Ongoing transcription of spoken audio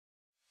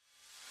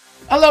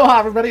Aloha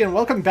everybody and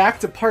welcome back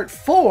to part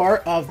 4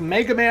 of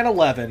Mega Man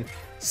 11.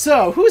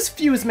 So, who's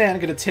Fuse Man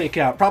gonna take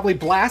out? Probably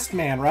Blast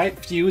Man, right?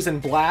 Fuse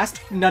and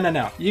Blast?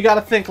 No. You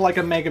gotta think like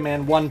a Mega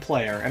Man 1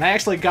 player, and I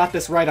actually got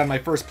this right on my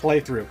first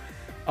playthrough.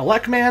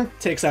 Elec Man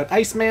takes out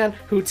Ice Man,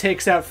 who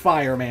takes out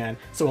Fire Man.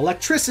 So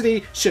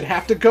Electricity should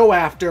have to go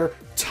after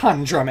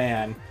Tundra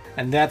Man.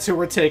 And that's who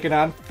we're taking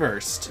on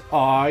first.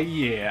 Aw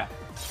yeah.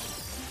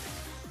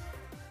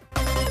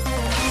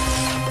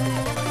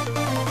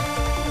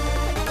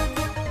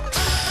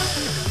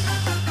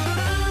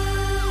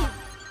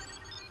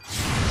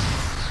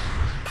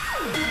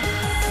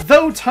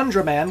 Though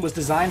Tundra Man was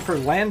designed for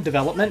land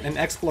development and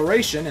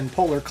exploration in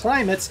polar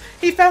climates,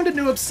 he found a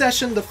new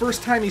obsession the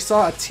first time he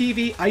saw a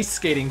TV ice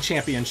skating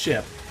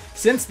championship.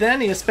 Since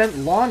then, he has spent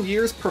long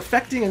years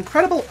perfecting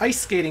incredible ice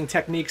skating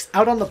techniques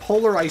out on the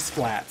polar ice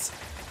flats.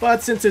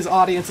 But since his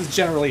audience is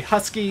generally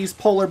huskies,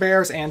 polar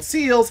bears, and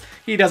seals,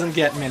 he doesn't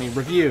get many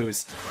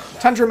reviews.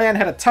 Tundra Man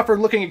had a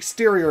tougher-looking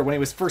exterior when he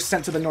was first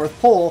sent to the North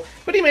Pole,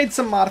 but he made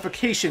some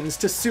modifications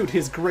to suit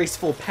his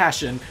graceful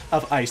passion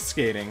of ice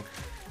skating.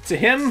 To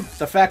him,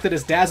 the fact that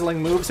his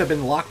dazzling moves have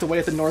been locked away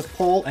at the North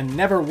Pole and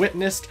never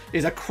witnessed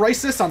is a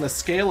crisis on the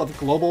scale of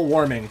global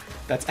warming.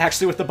 That's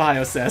actually what the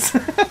bio says.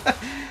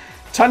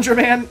 Tundra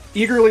Man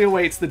eagerly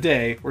awaits the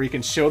day where he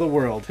can show the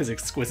world his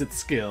exquisite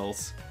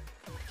skills.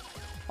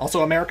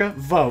 Also, America,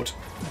 vote.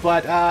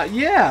 But,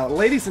 yeah,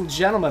 ladies and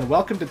gentlemen,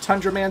 welcome to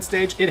Tundra Man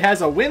stage. It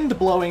has a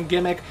wind-blowing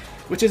gimmick,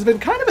 which has been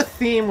kind of a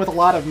theme with a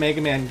lot of Mega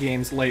Man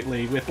games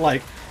lately, with,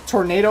 like,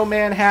 Tornado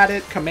Man had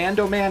it,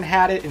 Commando Man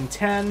had it in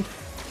 10,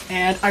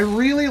 and I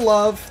really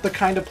love the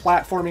kind of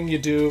platforming you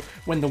do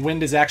when the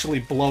wind is actually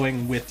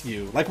blowing with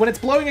you. Like, when it's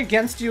blowing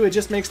against you, it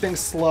just makes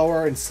things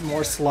slower and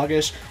more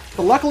sluggish.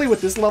 But luckily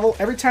with this level,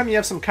 every time you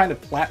have some kind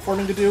of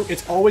platforming to do,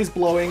 it's always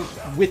blowing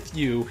with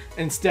you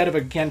instead of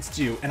against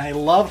you. And I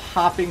love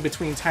hopping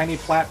between tiny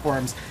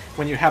platforms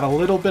when you have a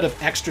little bit of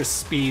extra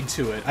speed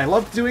to it. I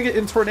loved doing it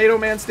in Tornado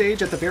Man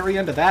stage at the very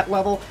end of that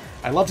level.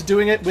 I loved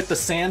doing it with the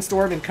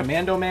Sandstorm in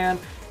Commando Man.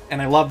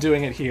 And I love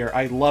doing it here.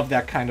 I love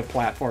that kind of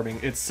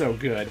platforming. It's so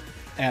good.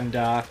 And,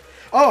 oh,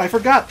 I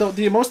forgot,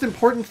 the most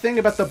important thing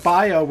about the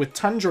bio with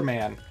Tundra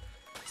Man.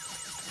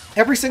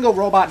 Every single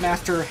Robot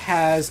Master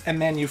has a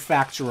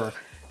manufacturer.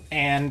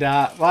 And,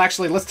 well,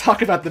 actually, let's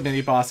talk about the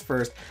mini-boss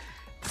first.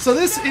 So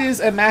this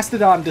is a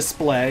Mastodon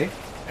display.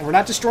 And we're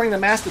not destroying the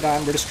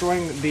Mastodon, we're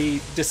destroying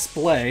the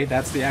display.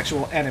 That's the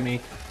actual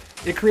enemy.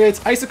 It creates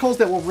icicles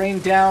that will rain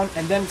down,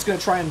 and then it's going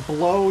to try and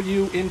blow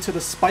you into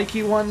the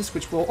spiky ones,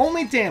 which will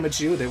only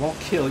damage you, they won't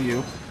kill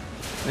you.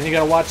 Then you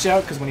gotta watch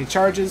out, because when he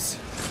charges,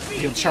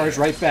 he'll charge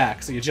right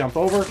back. So you jump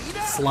over,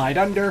 slide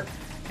under,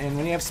 and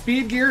when you have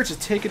speed gear,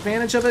 just take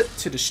advantage of it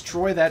to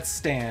destroy that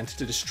stand,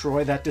 to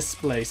destroy that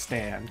display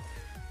stand.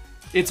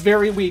 It's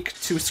very weak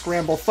to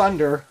Scramble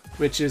Thunder,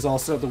 which is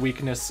also the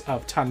weakness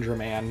of Tundra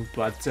Man,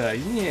 but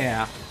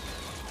yeah.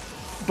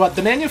 But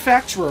the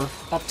manufacturer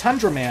of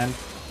Tundra Man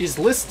is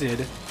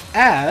listed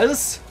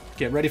as,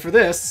 get ready for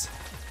this,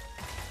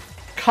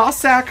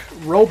 Cossack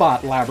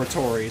Robot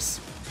Laboratories.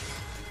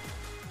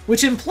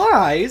 Which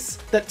implies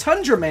that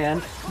Tundra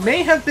Man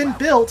may have been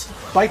built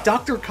by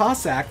Dr.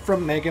 Cossack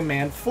from Mega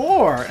Man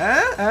 4.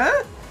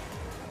 How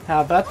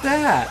about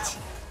that?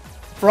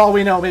 For all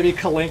we know, maybe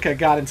Kalinka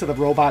got into the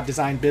robot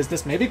design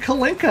business. Maybe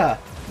Kalinka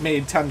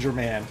made Tundra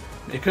Man.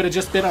 It could have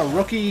just been a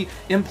rookie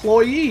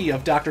employee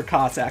of Dr.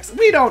 Cossack's.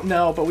 We don't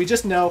know, but we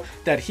just know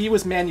that he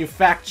was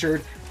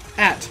manufactured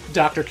at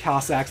Dr.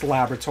 Cossack's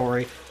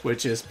laboratory,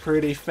 which is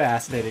pretty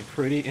fascinating,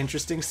 pretty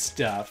interesting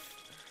stuff.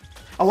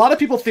 A lot of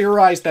people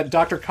theorize that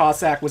Dr.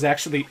 Cossack was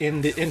actually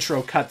in the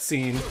intro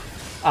cutscene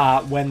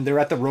when they're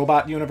at the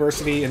Robot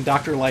University and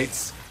Dr.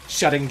 Light's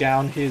shutting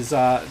down his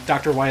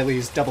Dr.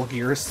 Wily's Double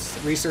Gear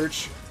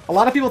research. A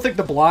lot of people think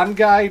the blonde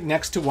guy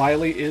next to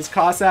Wily is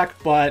Cossack,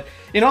 but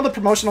in all the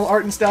promotional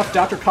art and stuff,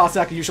 Dr.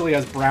 Cossack usually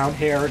has brown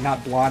hair,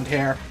 not blonde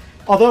hair.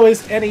 Although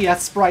his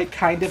NES sprite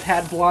kind of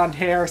had blonde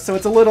hair, so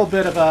it's a little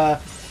bit of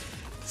a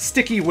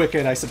sticky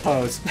wicket, I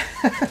suppose.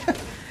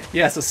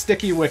 Yes, a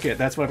sticky wicket,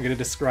 that's what I'm going to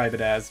describe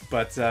it as,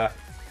 but,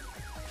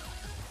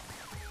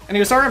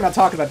 anyway, sorry I'm not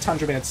talking about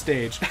Tundra Man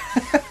stage.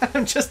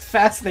 I'm just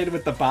fascinated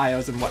with the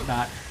bios and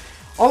whatnot.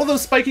 All of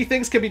those spiky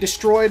things can be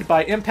destroyed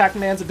by Impact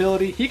Man's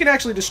ability. He can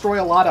actually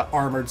destroy a lot of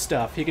armored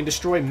stuff. He can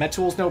destroy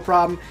Metools, no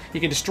problem. He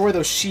can destroy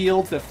those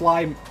shields that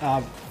fly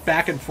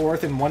back and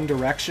forth in one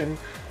direction.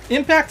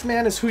 Impact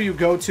Man is who you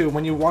go to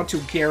when you want to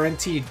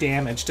guarantee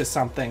damage to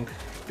something,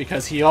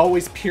 because he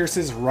always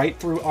pierces right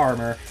through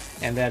armor,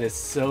 and that is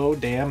so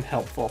damn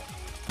helpful.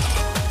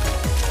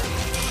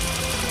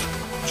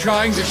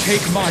 Trying to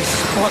take my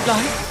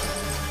spotlight?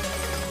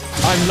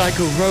 I'm like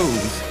a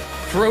rose,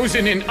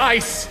 frozen in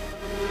ice.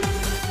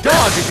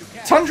 Dog!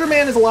 Tundra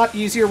Man is a lot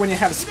easier when you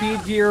have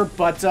speed gear,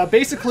 but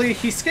basically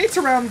he skates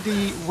around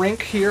the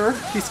rink here.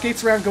 He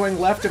skates around going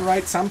left and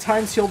right.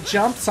 Sometimes he'll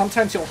jump,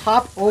 sometimes he'll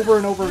hop over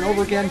and over and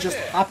over again, just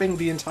hopping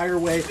the entire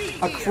way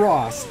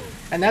across.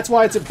 And that's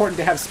why it's important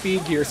to have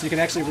speed gear, so you can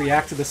actually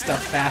react to this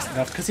stuff fast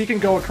enough, because he can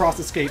go across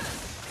the skate,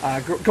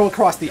 go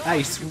across the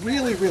ice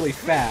really, really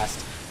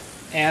fast.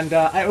 And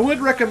I would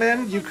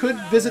recommend you could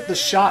visit the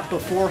shop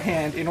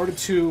beforehand in order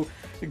to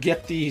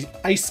get the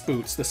ice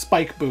boots, the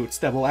spike boots,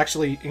 that will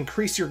actually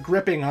increase your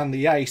gripping on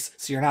the ice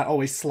so you're not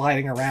always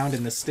sliding around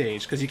in the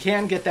stage. Because you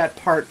can get that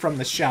part from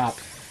the shop,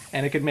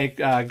 and it could make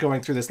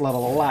going through this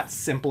level a lot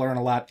simpler and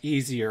a lot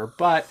easier.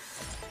 But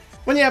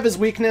when you have his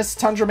weakness,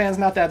 Tundra Man's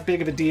not that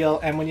big of a deal,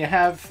 and when you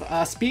have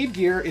speed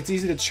gear, it's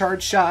easy to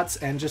charge shots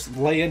and just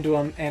lay into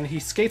him, and he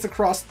skates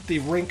across the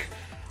rink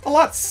a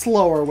lot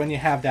slower when you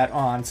have that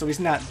on, so he's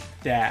not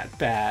that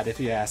bad, if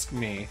you ask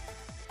me.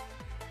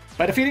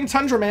 By defeating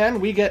Tundra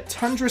Man, we get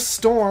Tundra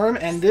Storm,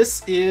 and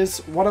this is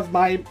one of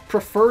my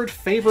preferred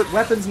favorite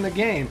weapons in the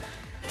game.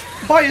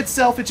 By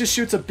itself, it just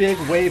shoots a big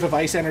wave of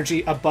ice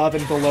energy above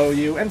and below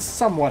you, and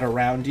somewhat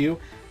around you.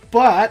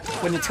 But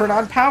when you turn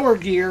on power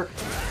gear,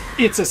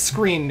 it's a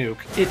screen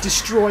nuke. It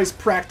destroys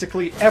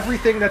practically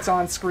everything that's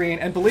on screen,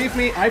 and believe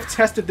me, I've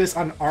tested this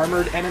on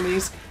armored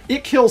enemies.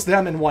 It kills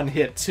them in one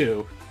hit,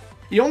 too.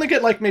 You only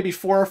get like maybe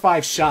 4 or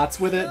 5 shots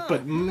with it,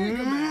 but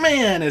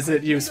man, is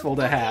it useful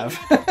to have.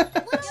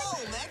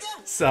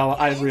 So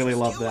I really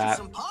love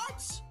that.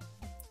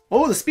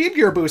 Oh, the speed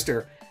gear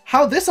booster.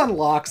 How this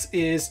unlocks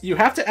is you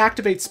have to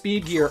activate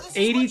speed gear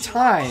 80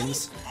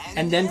 times,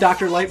 and then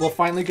Dr. Light will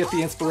finally get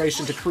the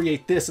inspiration to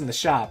create this in the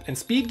shop. And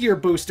speed gear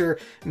booster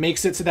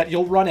makes it so that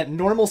you'll run at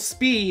normal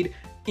speed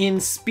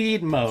in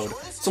speed mode.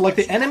 So like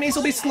the enemies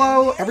will be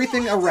slow,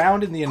 everything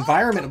around in the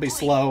environment will be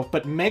slow,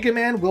 but Mega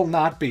Man will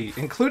not be,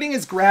 including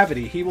his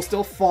gravity. He will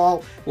still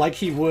fall like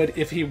he would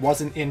if he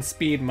wasn't in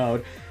speed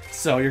mode.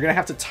 So you're gonna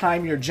have to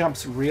time your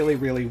jumps really,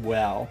 really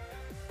well.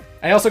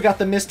 I also got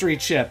the mystery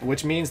chip,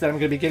 which means that I'm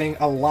gonna be getting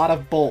a lot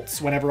of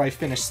bolts whenever I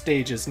finish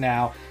stages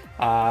now.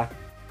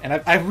 And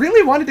I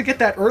really wanted to get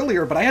that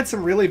earlier, but I had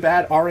some really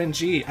bad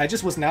RNG. I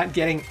just was not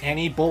getting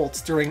any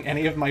bolts during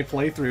any of my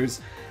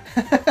playthroughs.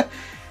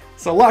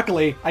 So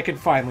luckily, I can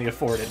finally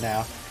afford it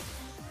now.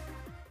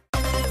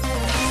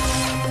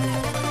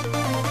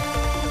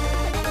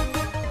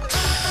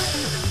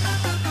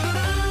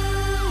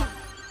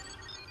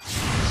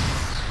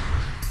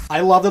 I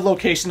love the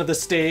location of the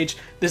stage.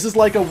 This is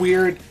like a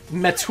weird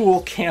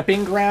Metool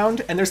camping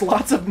ground, and there's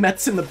lots of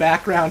Mets in the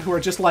background who are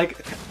just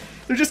like,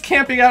 they're just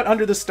camping out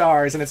under the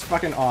stars, and it's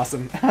fucking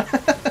awesome.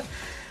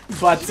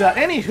 But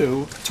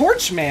anywho,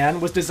 Torchman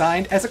was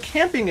designed as a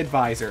camping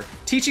advisor,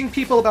 teaching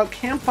people about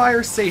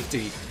campfire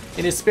safety.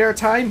 In his spare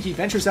time, he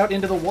ventures out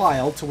into the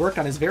wild to work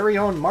on his very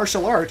own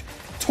martial art,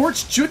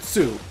 Torch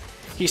Jutsu.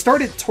 He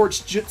started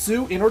Torch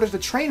Jutsu in order to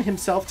train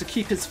himself to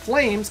keep his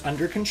flames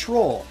under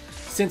control,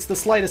 since the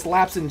slightest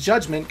lapse in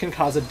judgment can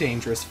cause a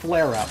dangerous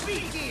flare-up.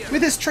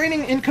 With his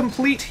training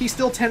incomplete, he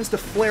still tends to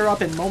flare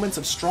up in moments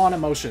of strong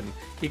emotion.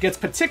 He gets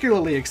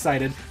particularly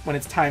excited when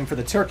it's time for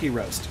the turkey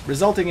roast,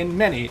 resulting in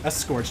many a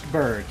scorched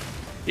bird.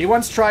 He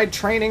once tried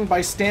training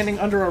by standing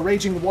under a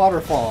raging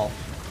waterfall.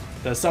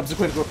 The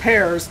subsequent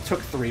repairs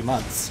took 3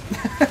 months.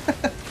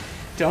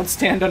 Don't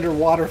stand under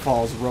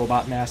waterfalls,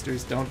 Robot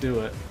Masters. Don't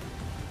do it.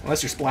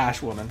 Unless you're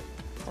Splash Woman,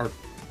 or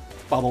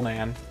Bubble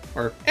Man,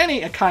 or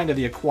any kind of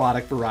the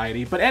aquatic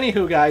variety. But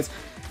anywho, guys,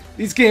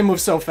 these games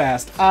move so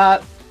fast.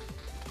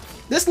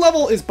 This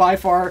level is by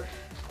far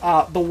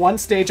the one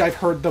stage I've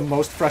heard the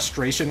most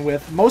frustration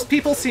with. Most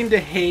people seem to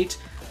hate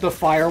the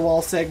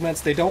firewall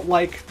segments. They don't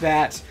like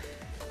that.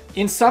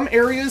 In some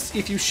areas,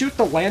 if you shoot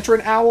the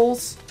lantern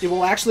owls, it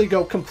will actually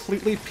go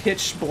completely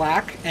pitch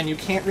black, and you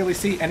can't really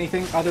see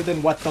anything other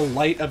than what the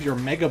light of your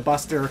Mega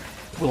Buster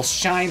will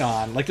shine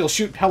on. Like, you'll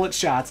shoot pellet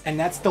shots, and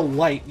that's the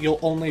light you'll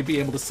only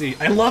be able to see.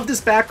 I love this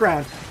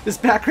background. This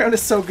background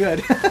is so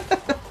good.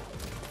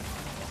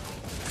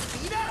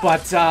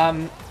 But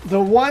the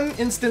one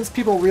instance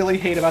people really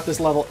hate about this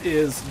level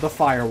is the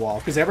firewall,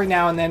 because every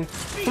now and then,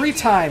 3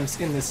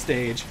 times in this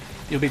stage,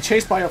 you'll be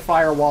chased by a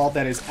firewall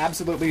that is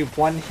absolutely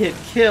one-hit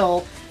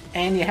kill,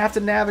 and you have to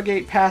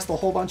navigate past a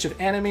whole bunch of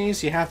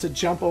enemies, you have to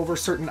jump over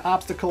certain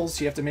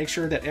obstacles, you have to make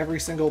sure that every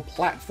single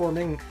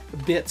platforming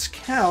bit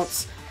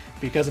counts,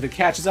 because if it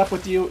catches up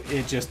with you,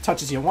 it just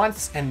touches you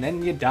once, and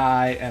then you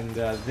die, and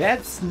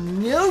that's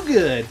no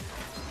good.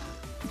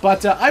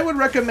 But I would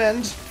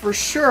recommend, for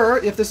sure,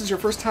 if this is your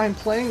first time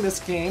playing this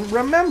game,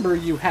 remember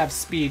you have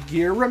speed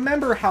gear,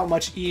 remember how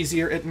much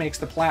easier it makes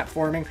the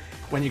platforming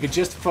when you could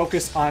just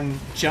focus on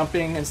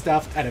jumping and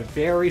stuff at a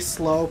very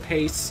slow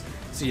pace,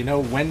 so you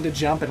know when to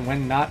jump and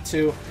when not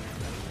to.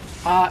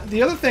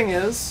 The other thing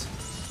is,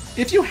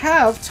 if you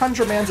have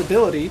Tundra Man's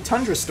ability,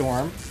 Tundra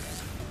Storm,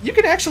 you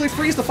can actually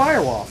freeze the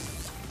firewall.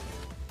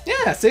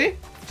 Yeah, see?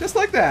 Just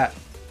like that.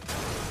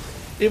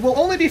 It will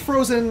only be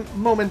frozen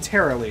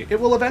momentarily. It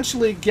will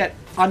eventually get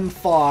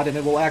unthawed, and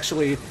it will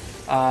actually,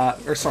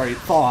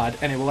 thawed,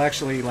 and it will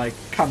actually, like,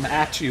 come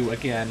at you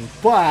again,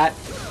 but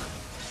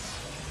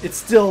it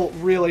still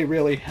really,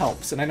 really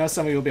helps. And I know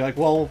some of you will be like,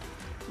 well,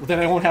 then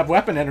I won't have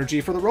weapon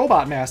energy for the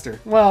Robot Master.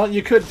 Well,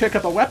 you could pick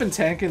up a weapon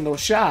tank in the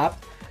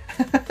shop.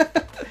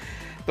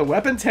 The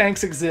weapon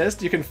tanks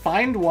exist. You can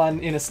find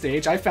one in a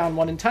stage. I found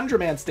one in Tundra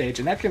Man stage,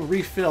 and that can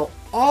refill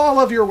all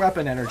of your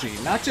weapon energy.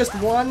 Not just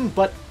one,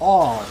 but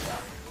all.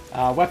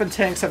 Weapon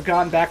tanks have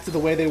gone back to the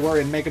way they were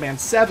in Mega Man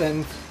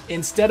 7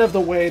 instead of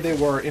the way they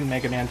were in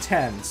Mega Man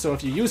 10. So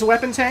if you use a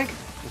weapon tank,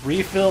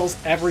 refills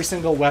every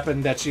single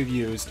weapon that you've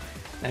used.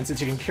 And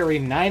since you can carry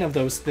 9 of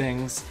those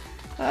things,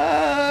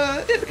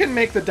 it can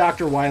make the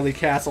Dr. Wily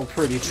Castle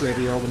pretty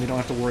trivial when you don't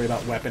have to worry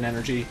about weapon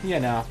energy, you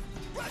know.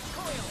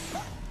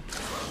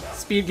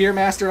 Speed Gear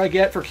Master I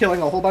get for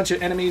killing a whole bunch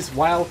of enemies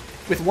while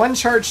with one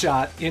charge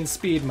shot in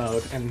speed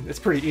mode, and it's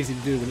pretty easy to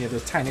do when you have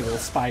those tiny little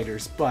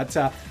spiders. But,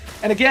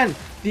 and again,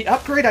 the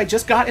upgrade I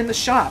just got in the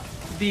shop,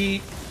 the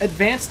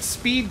advanced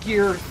speed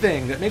gear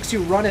thing that makes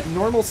you run at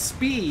normal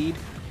speed,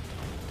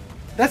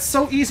 that's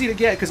so easy to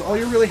get because all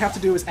you really have to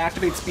do is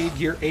activate speed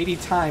gear 80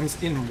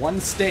 times in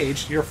one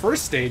stage. Your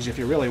first stage, if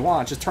you really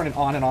want, just turn it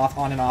on and off,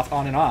 on and off,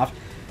 on and off.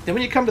 Then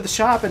when you come to the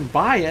shop and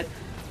buy it,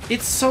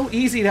 it's so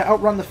easy to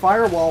outrun the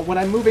firewall. When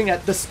I'm moving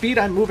at the speed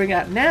I'm moving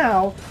at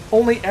now,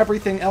 only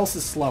everything else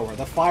is slower.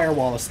 The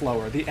firewall is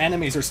slower, the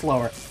enemies are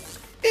slower.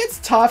 It's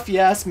tough,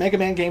 yes, Mega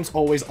Man games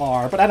always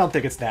are, but I don't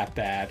think it's that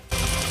bad.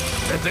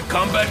 Let the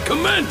combat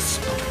commence!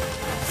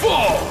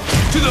 Fall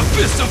to the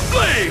fist of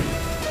flame!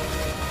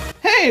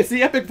 Hey, it's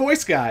the epic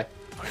voice guy!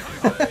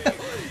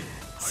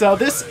 So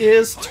this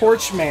is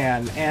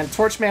Torchman, and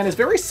Torchman is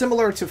very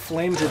similar to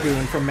Flame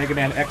Dragoon from Mega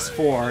Man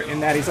X4 in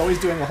that he's always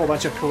doing a whole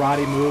bunch of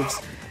karate moves,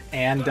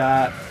 and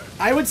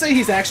I would say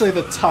he's actually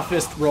the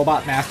toughest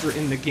Robot Master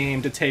in the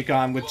game to take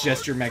on with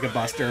just your Mega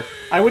Buster.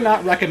 I would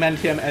not recommend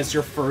him as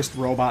your first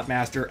Robot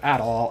Master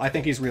at all. I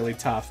think he's really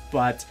tough,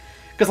 but...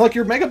 because, like,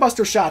 your Mega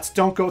Buster shots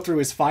don't go through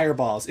his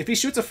fireballs. If he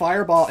shoots a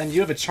fireball and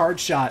you have a charge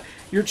shot,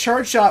 your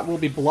charge shot will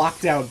be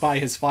blocked out by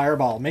his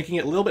fireball, making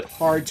it a little bit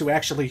hard to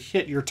actually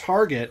hit your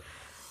target.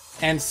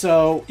 And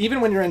so,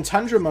 even when you're in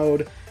Tundra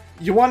mode,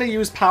 you want to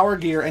use Power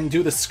Gear and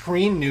do the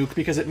screen nuke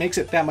because it makes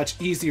it that much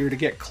easier to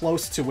get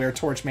close to where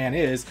Torchman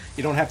is.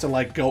 You don't have to,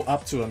 like, go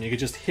up to him. You can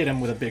just hit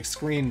him with a big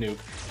screen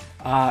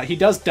nuke. He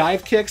does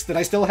dive kicks that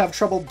I still have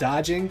trouble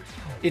dodging.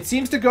 It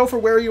seems to go for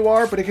where you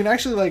are, but it can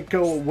actually, like,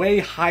 go way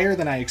higher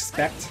than I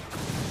expect.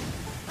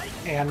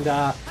 And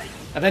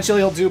eventually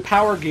he'll do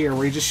Power Gear,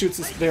 where he just shoots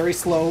this very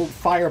slow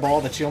fireball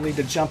that you'll need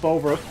to jump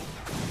over.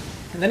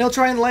 And then he'll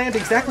try and land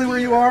exactly where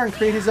you are and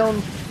create his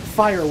own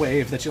fire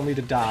wave that you'll need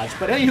to dodge.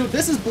 But anywho,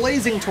 this is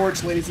Blazing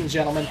Torch, ladies and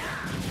gentlemen.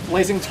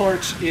 Blazing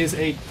Torch is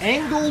an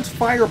angled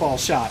fireball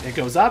shot. It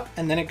goes up,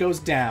 and then it goes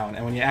down.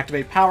 And when you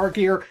activate Power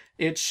Gear,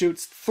 it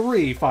shoots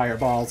 3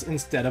 fireballs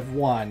instead of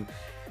 1.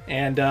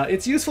 And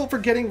it's useful for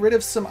getting rid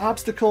of some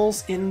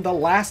obstacles in the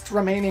last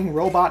remaining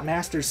Robot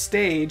Master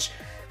stage.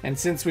 And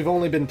since we've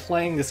only been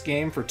playing this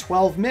game for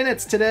 12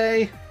 minutes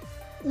today,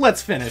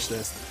 let's finish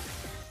this.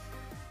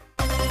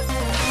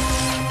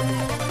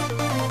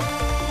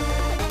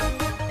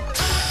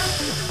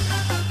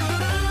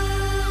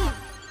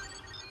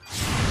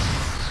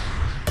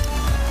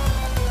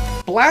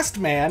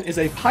 Blastman is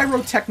a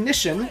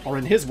pyrotechnician, or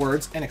in his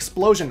words, an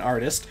explosion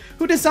artist,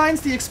 who designs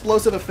the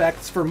explosive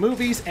effects for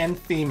movies and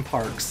theme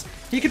parks.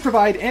 He can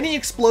provide any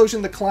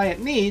explosion the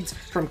client needs,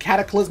 from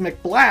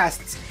cataclysmic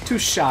blasts to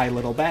shy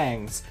little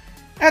bangs.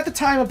 At the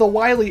time of the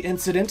Wily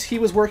incident, he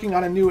was working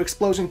on a new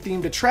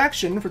explosion-themed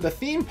attraction for the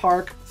theme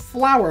park,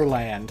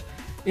 Flowerland.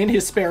 In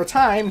his spare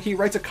time, he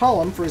writes a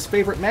column for his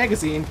favorite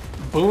magazine,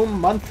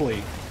 Boom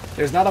Monthly.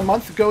 There's not a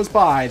month goes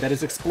by that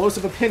his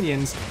explosive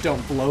opinions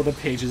don't blow the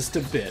pages to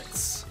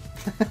bits.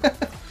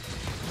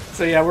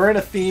 So yeah, we're in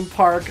a theme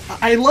park.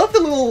 I love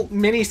the little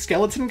mini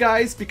skeleton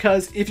guys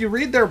because if you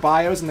read their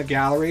bios in the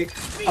gallery,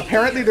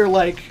 apparently they're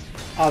like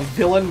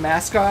villain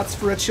mascots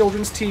for a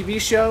children's TV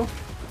show.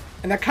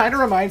 And that kind of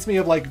reminds me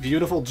of like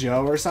Beautiful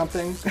Joe or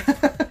something.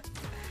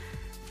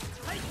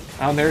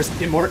 There's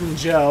Immortan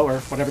Joe, or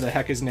whatever the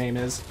heck his name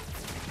is.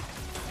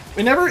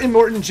 Whenever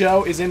Immortan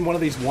Joe is in one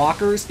of these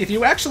walkers, if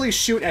you actually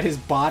shoot at his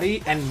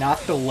body and not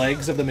the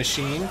legs of the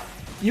machine,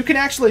 you can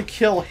actually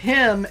kill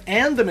him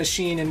and the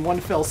machine in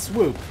one fell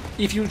swoop.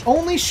 If you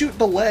only shoot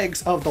the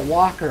legs of the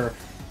walker,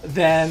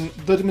 then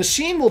the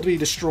machine will be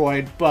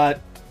destroyed,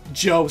 but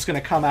Joe's going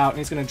to come out and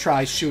he's going to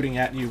try shooting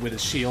at you with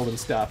his shield and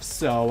stuff.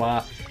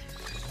 So,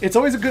 it's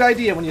always a good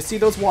idea when you see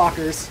those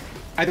walkers,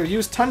 either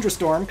use Tundra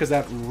Storm, because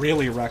that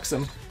really wrecks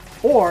them,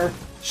 or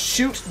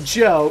shoot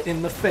Joe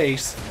in the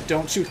face.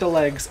 Don't shoot the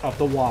legs of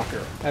the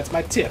walker. That's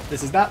my tip.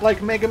 This is not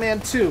like Mega Man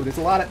 2. There's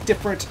a lot of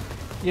different,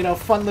 you know,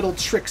 fun little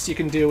tricks you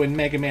can do in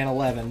Mega Man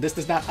 11. This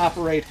does not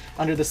operate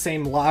under the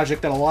same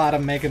logic that a lot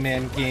of Mega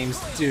Man games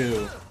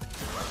do.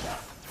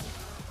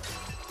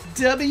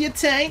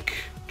 W-Tank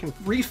can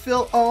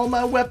refill all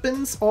my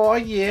weapons. Oh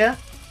yeah.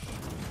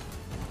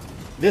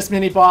 This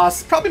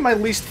mini-boss, probably my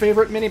least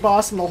favorite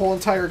mini-boss in the whole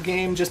entire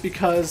game, just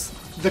because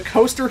the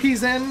coaster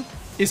he's in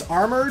is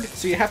armored,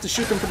 so you have to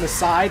shoot them from the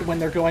side when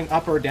they're going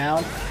up or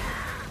down.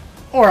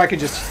 Or I can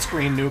just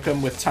screen nuke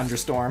them with Tundra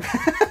Storm.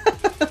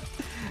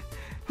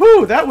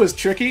 Whew, that was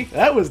tricky.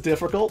 That was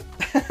difficult.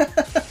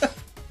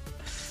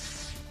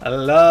 I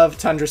love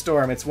Tundra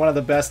Storm. It's one of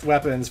the best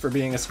weapons for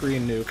being a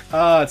screen nuke.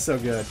 Oh, it's so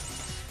good.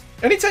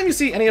 Anytime you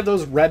see any of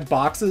those red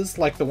boxes,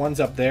 like the ones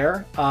up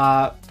there,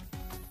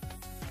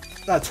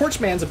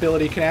 Torchman's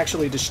ability can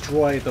actually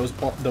destroy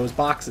those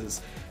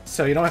boxes.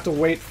 So you don't have to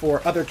wait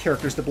for other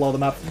characters to blow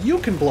them up. You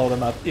can blow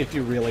them up if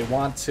you really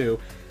want to,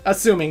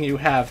 assuming you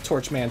have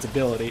Torchman's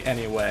ability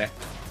anyway.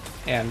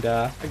 And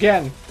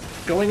again,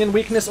 going in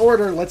weakness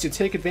order lets you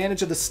take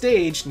advantage of the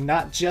stage,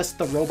 not just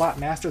the Robot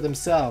Master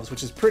themselves,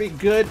 which is pretty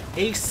good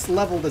ace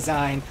level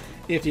design,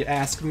 if you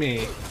ask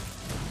me.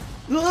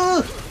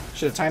 Ugh!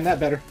 Should have timed that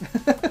better.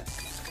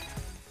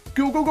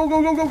 Go, go, go,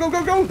 go, go, go, go,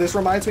 go, go! This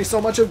reminds me so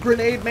much of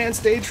Grenade Man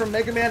stage from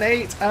Mega Man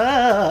 8.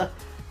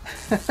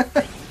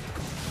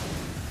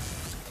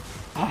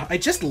 I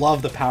just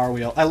love the Power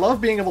Wheel. I love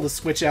being able to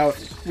switch out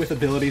with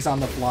abilities on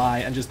the fly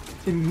and just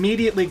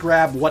immediately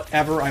grab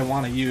whatever I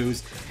want to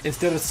use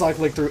instead of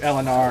cycling through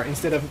LNR,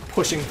 instead of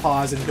pushing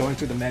pause and going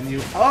through the menu.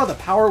 Oh, the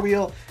Power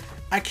Wheel.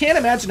 I can't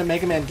imagine a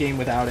Mega Man game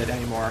without it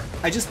anymore.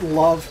 I just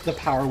love the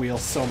Power Wheel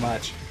so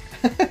much.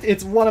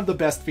 It's one of the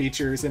best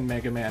features in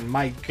Mega Man,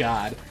 my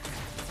god.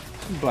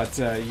 But,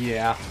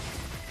 yeah.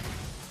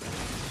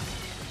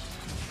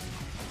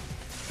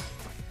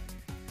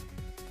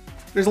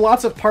 There's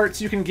lots of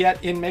parts you can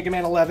get in Mega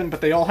Man 11,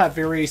 but they all have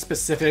very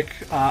specific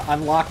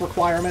unlock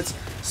requirements.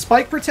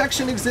 Spike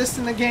protection exists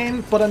in the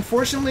game, but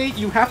unfortunately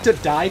you have to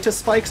die to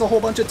spikes a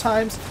whole bunch of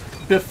times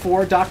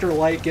before Dr.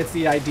 Light gets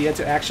the idea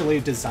to actually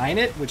design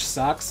it, which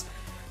sucks.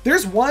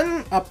 There's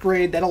one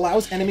upgrade that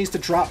allows enemies to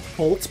drop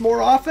bolts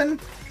more often,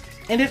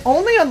 and it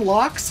only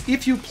unlocks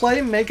if you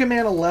play Mega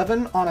Man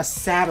 11 on a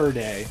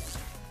Saturday.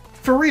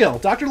 For real,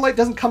 Dr. Light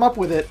doesn't come up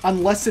with it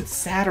unless it's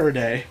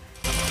Saturday.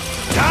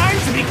 Time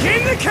to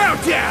begin the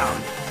countdown!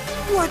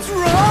 What's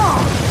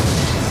wrong?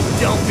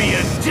 Don't be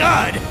a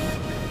dud!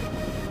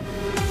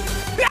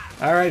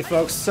 Alright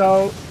folks,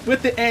 so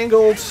with the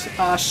angled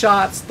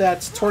shots that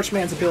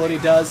Torchman's ability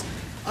does,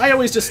 I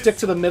always just stick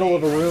to the middle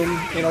of a room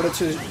in order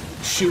to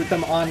shoot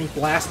them on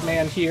Blast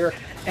Man here.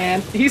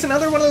 And he's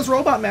another one of those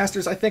Robot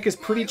Masters I think is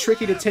pretty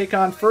tricky to take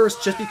on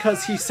first just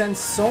because he sends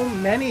so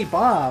many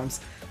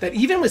bombs that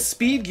even with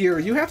speed gear,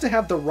 you have to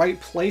have the right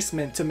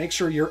placement to make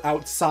sure you're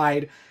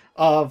outside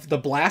of the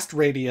blast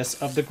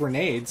radius of the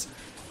grenades.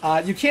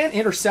 You can't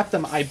intercept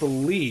them, I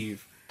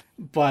believe,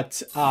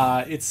 but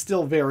it's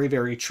still very,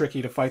 very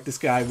tricky to fight this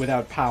guy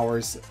without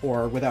powers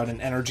or without an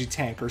energy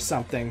tank or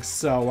something.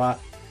 So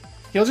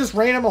he'll just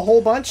rain them a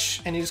whole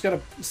bunch, and you just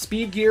gotta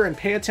speed gear and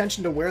pay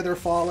attention to where they're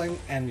falling,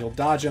 and you'll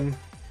dodge them,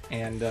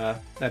 and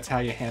that's how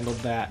you handled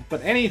that.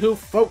 But anywho,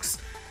 folks,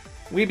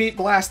 we beat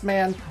Blast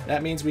Man.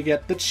 That means we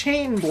get the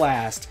Chain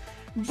Blast.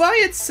 By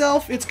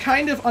itself, it's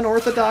kind of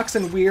unorthodox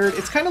and weird.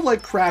 It's kind of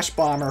like Crash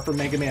Bomber for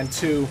Mega Man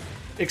 2,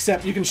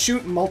 except you can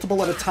shoot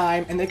multiple at a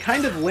time, and they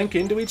kind of link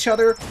into each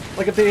other.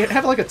 Like if they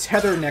have like a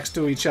tether next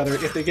to each other,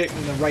 if they get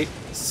in the right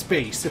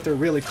space, if they're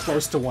really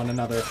close to one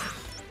another.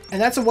 And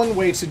that's one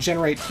way to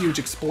generate huge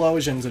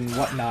explosions and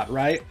whatnot,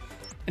 right?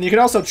 And you can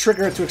also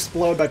trigger it to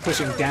explode by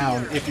pushing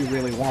down if you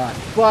really want.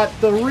 But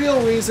the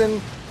real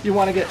reason you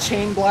want to get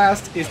Chain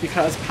Blast is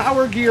because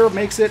Power Gear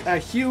makes it a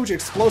huge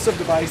explosive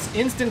device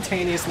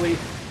instantaneously,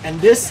 and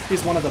this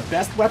is one of the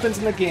best weapons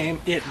in the game.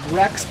 It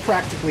wrecks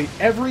practically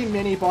every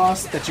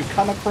mini-boss that you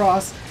come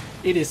across.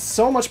 It is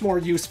so much more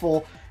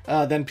useful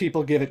than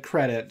people give it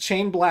credit.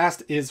 Chain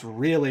Blast is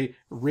really,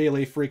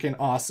 really freaking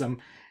awesome,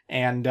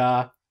 and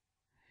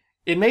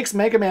it makes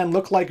Mega Man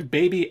look like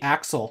baby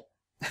Axel.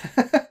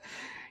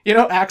 You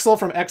know Axel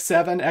from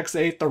X7,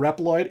 X8, the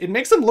Reploid? It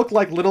makes him look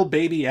like little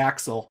baby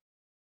Axel.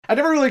 I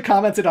never really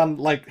commented on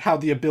like how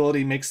the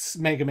ability makes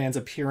Mega Man's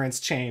appearance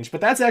change, but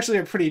that's actually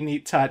a pretty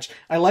neat touch.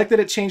 I like that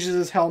it changes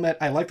his helmet.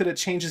 I like that it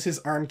changes his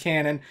arm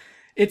cannon.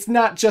 It's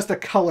not just a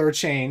color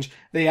change.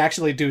 They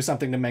actually do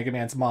something to Mega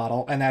Man's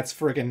model, and that's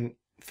friggin'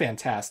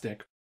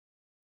 fantastic.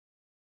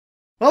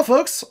 Well,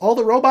 folks, all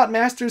the Robot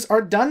Masters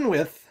are done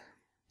with.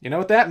 You know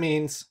what that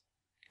means.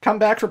 Come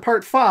back for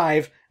part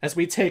 5 as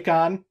we take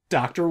on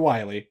Dr.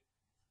 Wily.